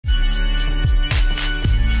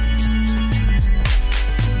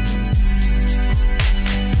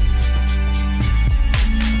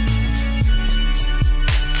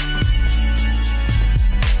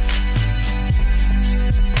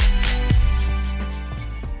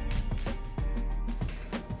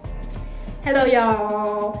Hello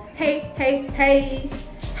y'all. Hey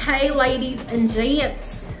ladies and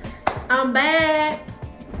gents. I'm back.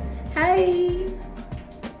 Hey.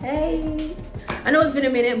 I know it's been a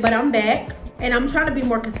minute, but I'm back. And I'm trying to be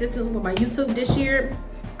more consistent with my YouTube this year.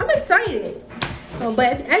 I'm excited. So,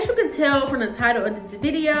 but as you can tell from the title of this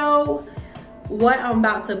video, what I'm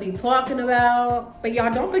about to be talking about. But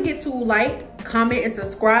y'all don't forget to like, comment, and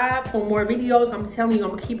subscribe for more videos. I'm telling you, I'm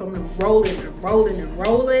gonna keep them rolling and rolling and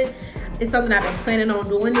rolling. It's something I've been planning on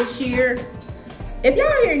doing this year. If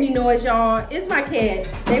y'all hear any noise, y'all, it's my cats.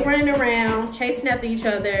 They running around, chasing after each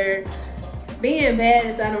other, being bad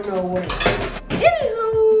as I don't know what.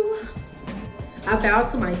 Anywho, I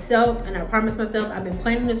vowed to myself and I promised myself I've been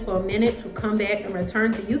planning this for a minute to come back and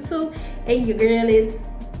return to YouTube, and your girl is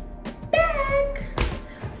back.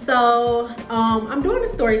 So I'm doing a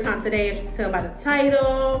story time today, as you can tell by the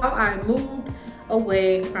title. How I moved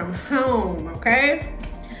away from home, okay?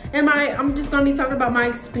 And I'm just gonna be talking about my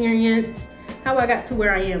experience, how I got to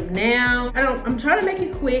where I am now. I'm trying to make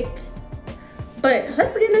it quick, but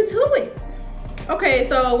let's get into it. Okay,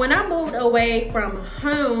 so when I moved away from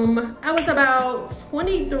home, I was about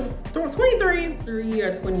 23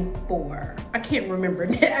 or 24. I can't remember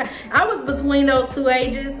that. I was between those two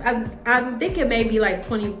ages. I'm thinking maybe like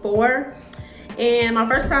 24. And my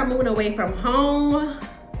first time moving away from home,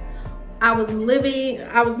 I was moving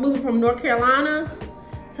from North Carolina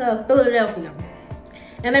to Philadelphia.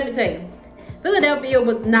 And let me tell you, Philadelphia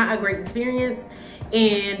was not a great experience,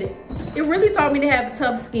 and it really taught me to have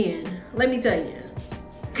tough skin. Let me tell you,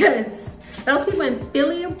 because those people in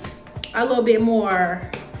Philly are a little bit more,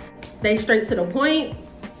 they straight to the point.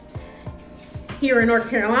 Here in North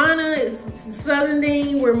Carolina, it's southern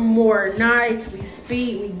thing, we're more nice, we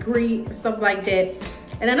speak, we greet, and stuff like that.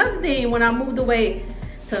 And another thing, when I moved away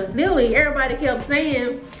to Philly, everybody kept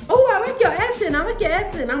saying, oh, I like your accent, I like your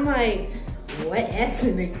accent. I'm like, what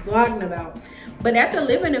accent are you talking about? But after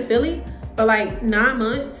living in Philly for like 9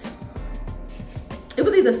 months, it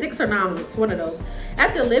was either 6 or 9 months, one of those.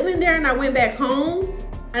 After living there and I went back home,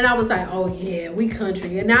 and I was like, oh yeah, we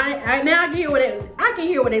country. And now I can hear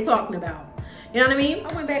what they're talking about. You know what I mean?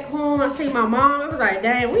 I went back home, I seen my mom, I was like,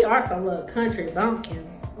 dang, we are some little country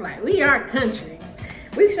bumpkins. Like, we are country.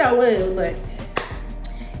 We sure will, but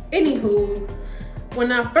anywho, when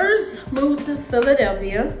I first moved to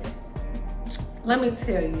Philadelphia, let me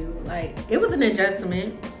tell you, like, it was an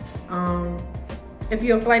adjustment. If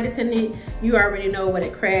you're a flight attendant, you already know what a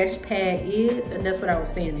crash pad is, and that's what I was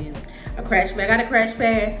staying in. A crash pad. I got a crash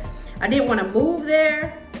pad. I didn't want to move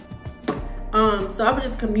there, so I was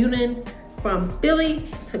just commuting from Philly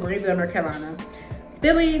to Greenville, North Carolina.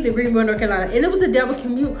 Philly to Greenville, North Carolina, and it was a double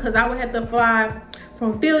commute because I would have to fly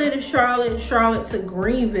from Philly to Charlotte, Charlotte to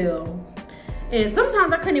Greenville, and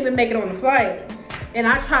sometimes I couldn't even make it on the flight. And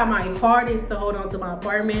I tried my hardest to hold on to my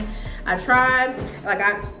apartment. I tried, like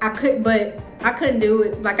I couldn't do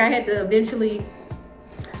it. Like I had to eventually,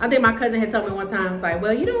 I think my cousin had told me one time, it's like,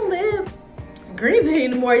 well, you don't live in Greenville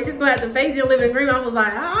anymore. You just gonna have to face you live in Greenville. I was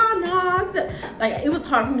like, oh no, like it was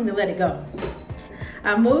hard for me to let it go.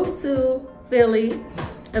 I moved to Philly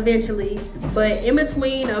eventually, but in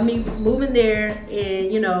between of me moving there and,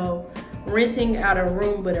 you know, renting out a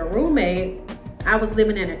room with a roommate, I was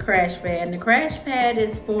living in a crash pad. And the crash pad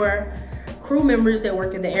is for crew members that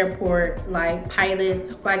work at the airport, like pilots,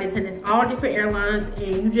 flight attendants, all different airlines,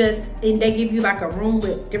 and they give you like a room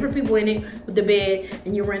with different people in it with the bed,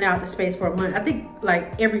 and you rent out the space for a month. I think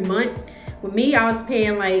like every month. With me, I was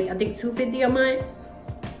paying like, I think $250 a month.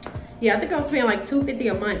 Yeah, I think I was paying like $250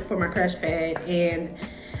 a month for my crash pad, and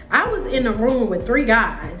I was in a room with 3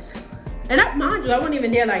 guys. And mind you, I wasn't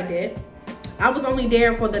even there like that. I was only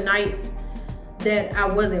there for the nights that I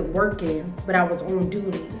wasn't working, but I was on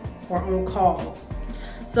duty or on call.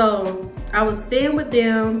 So I was staying with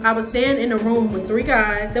them. I was staying in a room with 3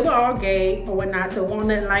 guys. They were all gay or whatnot, so it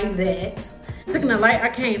wasn't like that. Second the light, I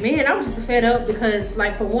came in, I was just fed up because,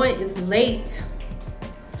 like, for one, it's late.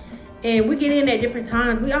 And we get in at different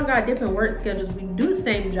times. We all got different work schedules. We do the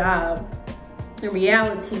same job in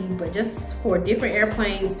reality, but just for different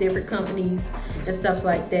airplanes, different companies, and stuff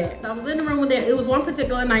like that. So I was in the room with them. It was one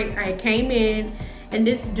particular night I came in, and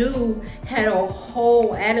this dude had a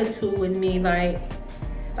whole attitude with me.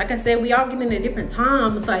 Like I said, we all get in at different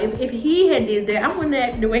times. So if he had did that, I wouldn't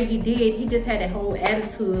act the way he did. He just had that whole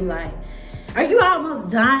attitude like, are you almost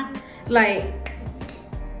done? Like,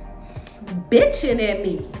 bitching at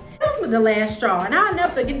me. That was the last straw. And I'll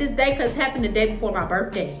never forget this day because it happened the day before my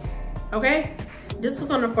birthday. Okay? This was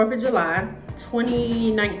on the 4th of July,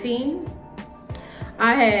 2019.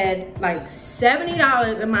 I had like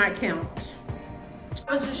 $70 in my account.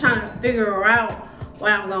 I was just trying to figure out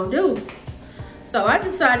what I'm gonna do. So I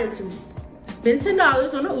decided to spend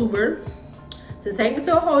 $10 on an Uber to take me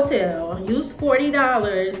to a hotel, use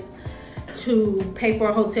 $40 to pay for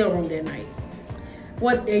a hotel room that night.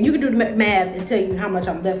 And you can do the math and tell you how much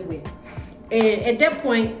I'm left with. And at that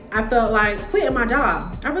point, I felt like quitting my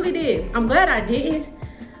job. I really did. I'm glad I didn't,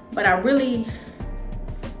 but I really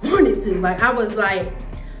wanted to. Like, I was like,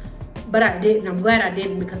 but I didn't. I'm glad I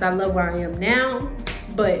didn't because I love where I am now.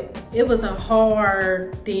 But it was a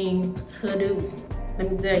hard thing to do,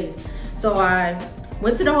 let me tell you. So I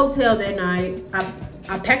went to the hotel that night.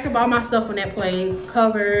 I packed up all my stuff from that place,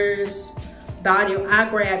 covers, body. I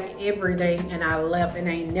grabbed everything and I left, and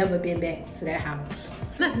I ain't never been back to that house.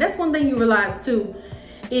 That's one thing you realize too,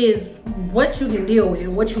 is what you can deal with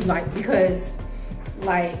and what you like. Because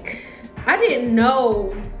like, I didn't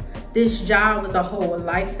know this job was a whole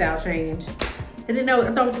lifestyle change. I didn't know,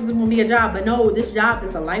 I thought it was just gonna be a job, but no, this job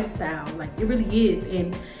is a lifestyle. Like, it really is.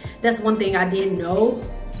 And that's one thing I didn't know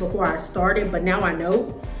before I started, but now I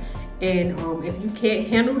know. And if you can't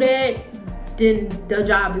handle that, then the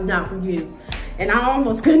job is not for you. And I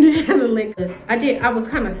almost couldn't handle it, because I was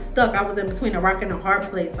kind of stuck. I was in between a rock and a hard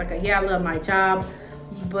place. Like, yeah, I love my job,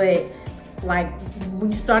 but like,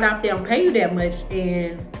 when you start out, they don't pay you that much,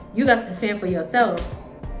 and you have to fend for yourself.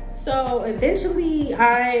 So eventually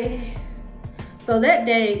so that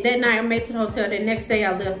night I made it to the hotel. The next day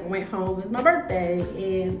I left and went home. It was my birthday,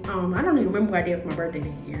 and I don't even remember what I did for my birthday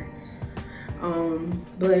that year.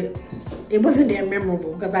 But it wasn't that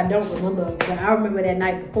memorable because I don't remember. But I remember that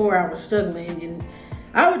night before I was struggling, and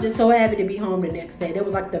I was just so happy to be home the next day. That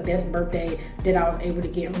was like the best birthday that I was able to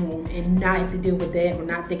get home and not have to deal with that or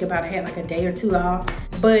not think about it. I had like a day or two off.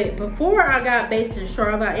 But before I got based in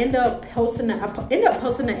Charlotte, I ended up posting an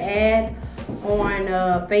ad on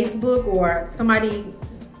Facebook, or somebody,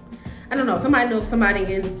 I don't know, somebody knows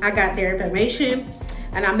somebody, and I got their information,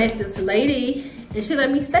 and I met this lady, and she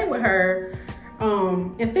let me stay with her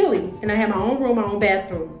in Philly, and I had my own room, my own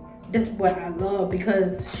bathroom. That's what I love,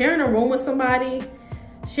 because sharing a room with somebody,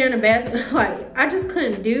 sharing a bathroom, like, I just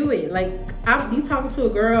couldn't do it. Like, you talking about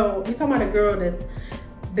a girl that's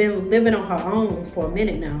been living on her own for a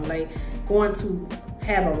minute now, like going to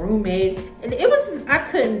have a roommate, and it was just, I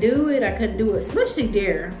couldn't do it, especially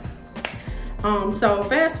there. So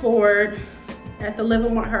fast forward, after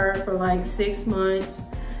living with her for like 6 months,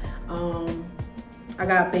 I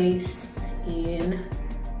got based in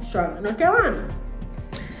Charlotte, North Carolina.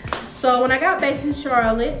 So when I got based in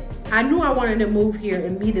Charlotte, I knew I wanted to move here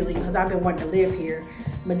immediately because I've been wanting to live here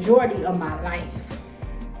majority of my life.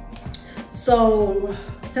 So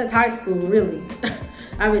since high school, really,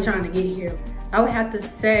 I've been trying to get here. I would have to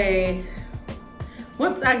say,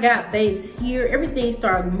 once I got based here, everything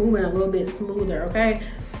started moving a little bit smoother, okay?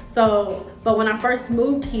 So, but when I first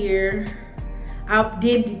moved here, I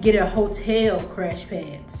did get a hotel crash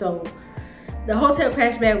pad. So the hotel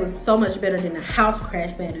crash pad was so much better than the house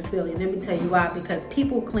crash pad in Philly. Let me tell you why. Because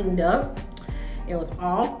people cleaned up. It was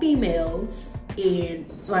all females. And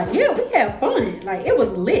like, yeah, we had fun. Like, it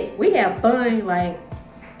was lit. We had fun. Like,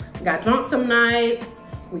 got drunk some nights.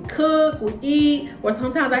 We cook, we eat. Or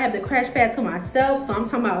sometimes I have the crash pad to myself. So I'm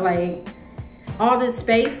talking about like all this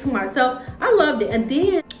space to myself. I loved it. And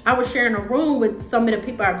then I was sharing a room with some of the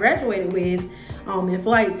people I graduated with in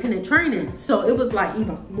flight attendant training. So it was like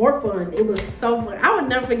even more fun. It was so fun. I would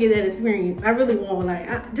never forget that experience. I really won't.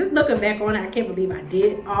 Like, just looking back on it, I can't believe I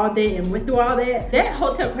did all that and went through all that. That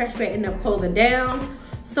hotel crash pad ended up closing down.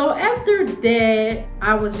 So after that,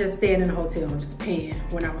 I was just staying in the hotel and just paying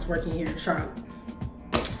when I was working here in Charlotte.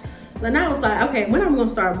 And I was like, okay, when am I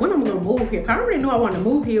gonna move here? Cause I already knew I wanted to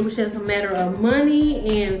move here. It was just a matter of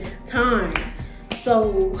money and time.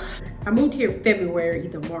 So I moved here February,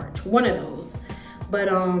 either March, one of those. But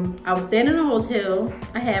I was staying in a hotel.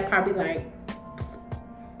 I had probably like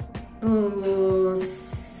 $600,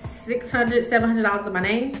 $700 in my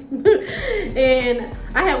name. And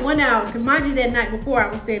I had went out, because mind you, that night before I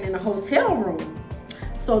was staying in a hotel room.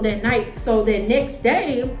 So that next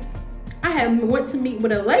day, I went to meet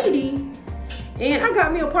with a lady, and I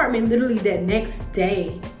got me an apartment literally that next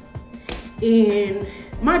day. And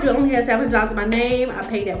mind you, I only had $700 in my name. I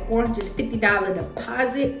paid that $450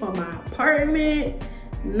 deposit for my apartment.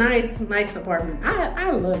 Nice apartment.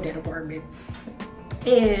 I love that apartment.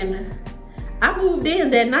 And I moved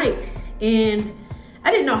in that night, and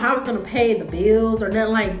I didn't know how I was gonna pay the bills or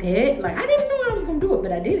nothing like that. Like, I didn't know I was gonna do it,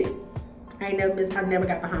 but I did it. I never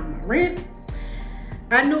got behind my rent.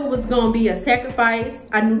 I knew it was gonna be a sacrifice.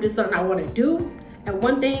 I knew this is something I wanna do. And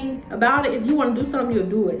one thing about it, if you wanna do something, you'll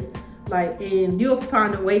do it. Like, and you'll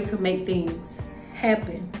find a way to make things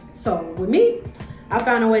happen. So with me, I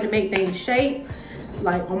found a way to make things shape.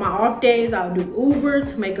 Like on my off days, I'll do Uber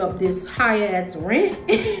to make up this high ass rent.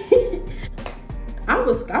 I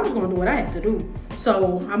was gonna do what I had to do.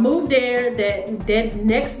 So I moved there that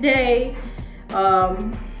next day,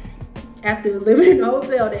 after living in a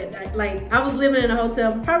hotel that night. Like I was living in a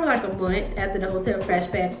hotel for probably like a month after the hotel crash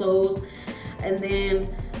pad closed. And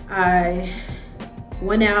then I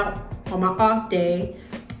went out on my off day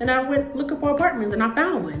and I went looking for apartments and I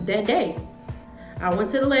found one that day. I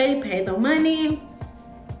went to the lady, paid the money,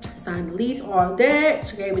 signed the lease, all that.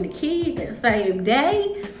 She gave me the key that same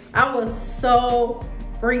day. I was so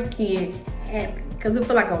freaking happy because it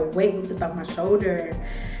felt like a weight was lifted off my shoulder.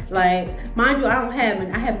 Like, mind you, I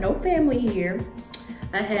have no family here.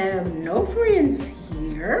 I have no friends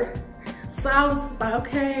here. So I was like,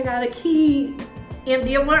 okay, I got a key in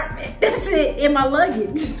the apartment. That's it, in my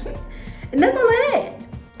luggage. And that's all I had.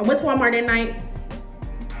 I went to Walmart that night.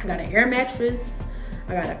 I got an air mattress.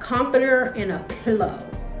 I got a comforter and a pillow.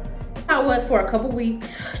 I was for a couple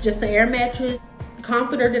weeks, just the air mattress,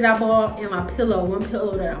 comforter that I bought, and my pillow, one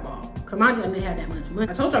pillow that I bought. Cause mind you, I didn't have that much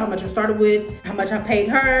money. I told y'all how much I started with, how much I paid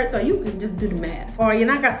her, so you can just do the math. Or you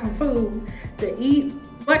know, I got some food to eat,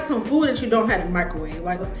 like some food that you don't have in the microwave,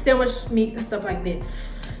 like sandwich meat and stuff like that.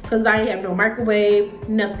 Cause I didn't have no microwave,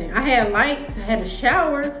 nothing. I had lights, I had a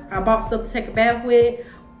shower, I bought stuff to take a bath with.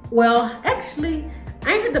 Well, actually,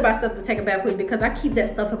 I ain't had to buy stuff to take a bath with because I keep that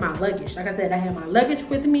stuff in my luggage. Like I said, I have my luggage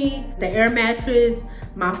with me, the air mattress,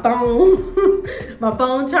 my phone, my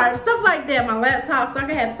phone charger, stuff like that, my laptop, so I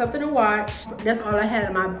can have something to watch. That's all I had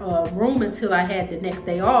in my room until I had the next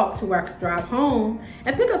day off to where I could drive home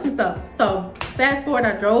and pick up some stuff. So fast forward,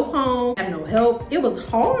 I drove home, I had no help. It was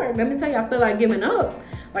hard, let me tell you, I feel like giving up.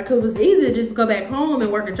 Like it was easy to just go back home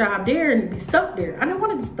and work a job there and be stuck there. I didn't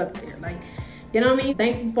want to be stuck there. Like, you know what I mean?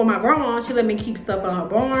 Thankful for my grandma. She let me keep stuff in her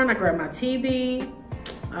barn. I grabbed my TV.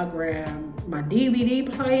 I grabbed my DVD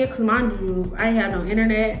player. Cause mind you, I ain't have no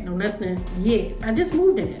internet, no nothing yet. I just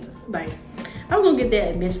moved in it. Like, I was gonna get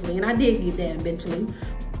that eventually, and I did get that eventually.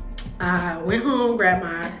 I went home, grabbed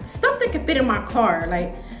my stuff that could fit in my car,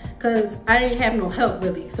 like, cause I didn't have no help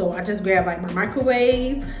really. So I just grabbed like my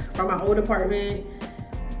microwave from my old apartment.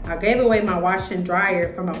 I gave away my washer and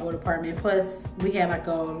dryer from my old apartment. Plus, we had like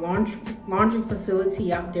a laundry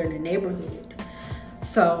facility out there in the neighborhood.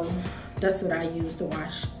 So that's what I used to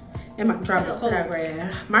wash. And my dry clothes that I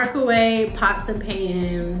grabbed. Microwave, pots and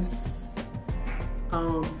pans,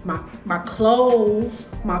 my clothes,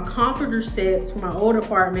 my comforter sets from my old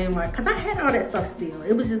apartment. Like, cause I had all that stuff still.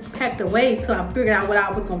 It was just packed away till I figured out what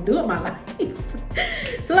I was gonna do with my life.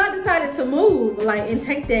 So I decided to move, like, and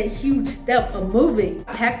take that huge step of moving.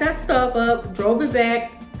 I packed that stuff up, drove it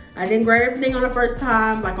back. I didn't grab everything on the first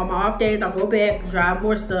time. Like on my off days, I'll go back, drive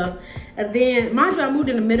more stuff. And then, mind you, I moved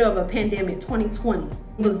in the middle of a pandemic, 2020.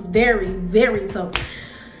 It was very, very tough.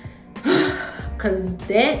 Cause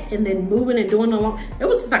that, and then moving and doing it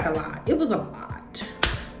was just like a lot. It was a lot.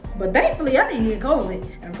 But thankfully, I didn't get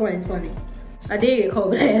COVID in 2020. I did get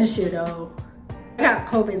COVID last year though. I got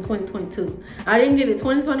COVID in 2022. I didn't get it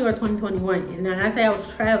 2020 or 2021. And then I say I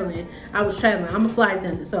was traveling. I'm a flight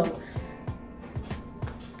attendant, so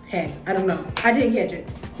hey, I don't know. I didn't catch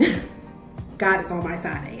it. God is on my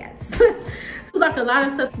side, I guess. Like a lot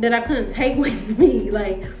of stuff that I couldn't take with me.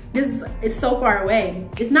 Like it's so far away.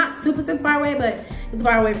 It's not super far away, but it's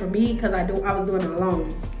far away from me because I was doing it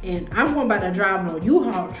alone. And I'm going about to drive no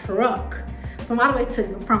U-Haul truck from all the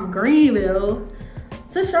way from Greenville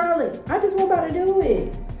to Charlotte. I just want about to do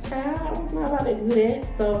it. Child, I'm not about to do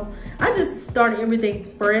that. So I just started everything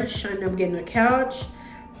fresh. I ended up getting a couch,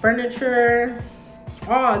 furniture,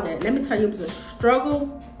 all that. Let me tell you, it was a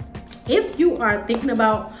struggle. If you are thinking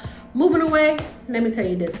about moving away, let me tell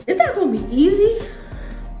you this. It's not gonna be easy,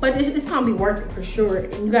 but it's gonna be worth it for sure.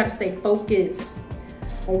 And you gotta stay focused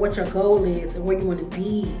on what your goal is and where you wanna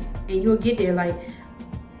be. And you'll get there. Like,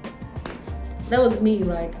 that was me.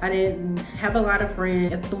 Like, I didn't have a lot of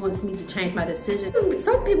friends influence me to change my decision.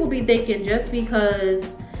 Some people be thinking just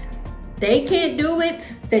because they can't do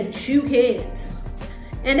it, that you can't.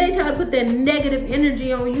 And they try to put that negative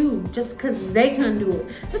energy on you just because they couldn't do it.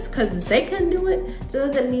 Just because they couldn't do it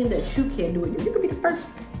doesn't mean that you can't do it. You could be the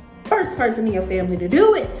first person in your family to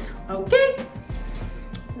do it, okay?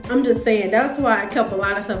 I'm just saying, that's why I kept a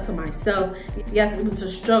lot of stuff to myself. Yes, it was a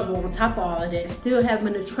struggle on top of all of that. Still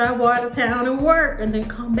having to travel out of town and work and then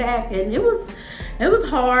come back. And it was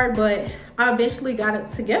hard, but I eventually got it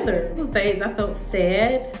together. Those days I felt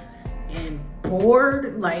sad and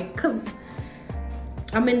bored, like, cause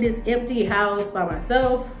I'm in this empty house by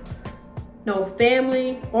myself, no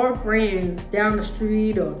family or friends down the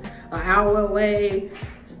street or an hour away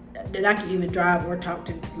that I can even drive or talk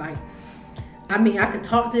to. Like, I mean, I could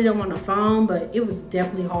talk to them on the phone, but it was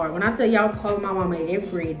definitely hard. When I tell you I was calling my mama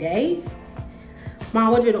every day,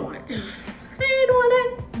 Mom, what you doing? I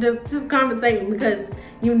ain't doing that. Just conversating, because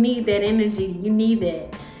you need that energy. You need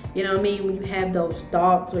that. You know what I mean? When you have those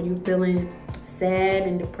thoughts or you feeling sad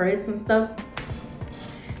and depressed and stuff.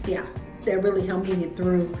 Yeah, that really helped me get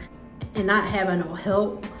through. And not having no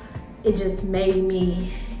help, it just made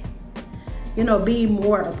me, you know, be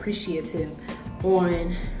more appreciative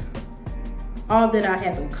on all that I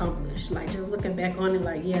have accomplished. Like, just looking back on it,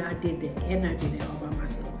 like, yeah, I did that, and I did it all by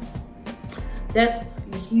myself. That's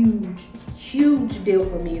a huge, huge deal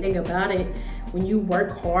for me. Think about it. When you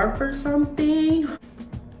work hard for something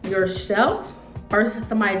yourself, or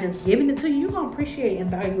somebody just giving it to you, you're gonna appreciate and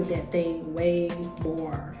value that thing way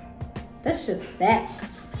more. That's just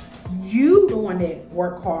facts. You the one that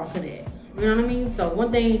work hard for that. You know what I mean? So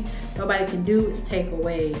one thing nobody can do is take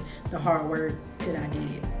away the hard work that I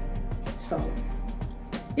did. So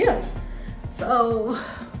yeah. So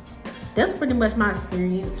that's pretty much my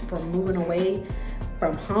experience from moving away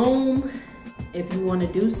from home. If you want to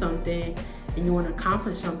do something and you want to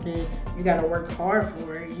accomplish something, you got to work hard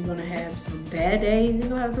for it. You're going to have some bad days. You're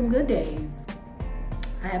going to have some good days.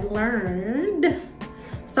 I have learned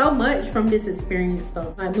so much from this experience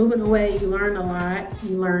though. Like, moving away, you learn a lot.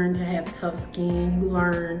 You learn to have tough skin. You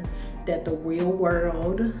learn that the real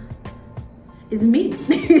world is mean.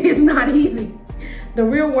 It's not easy. The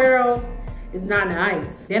real world is not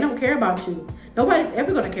nice. They don't care about you. Nobody's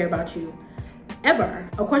ever gonna care about you, ever.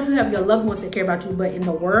 Of course, you have your loved ones that care about you, but in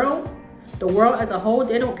the world as a whole,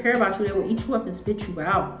 they don't care about you. They will eat you up and spit you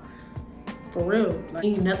out. For real. Like,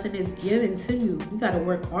 nothing is given to you. You gotta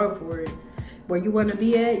work hard for it. Where you wanna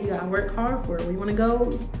be at, you gotta work hard for it. Where you wanna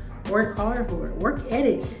go, work hard for it. Work at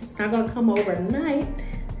it. It's not gonna come overnight,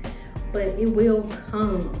 but it will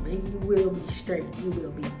come, and you will be straight. You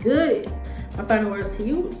will be good. My final words to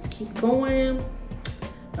you is to keep going.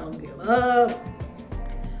 Don't give up.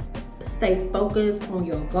 Stay focused on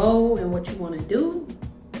your goal and what you want to do.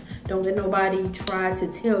 Don't let nobody try to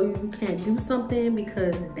tell you you can't do something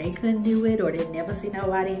because they couldn't do it, or they never seen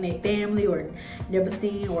nobody in their family, or never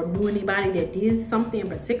seen or knew anybody that did something in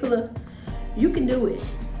particular. You can do it.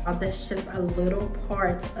 That's just a little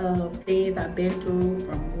part of things I've been through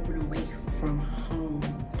from moving away from home.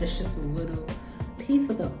 That's just a little piece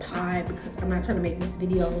of the pie, because I'm not trying to make this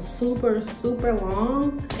video super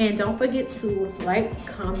long. And don't forget to like,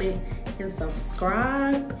 comment, and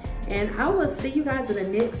subscribe. And I will see you guys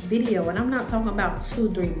in the next video. And I'm not talking about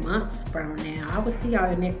 2-3 months from now. I will see y'all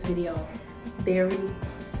in the next video very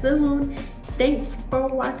soon. Thanks for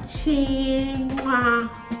watching.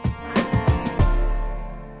 Mwah.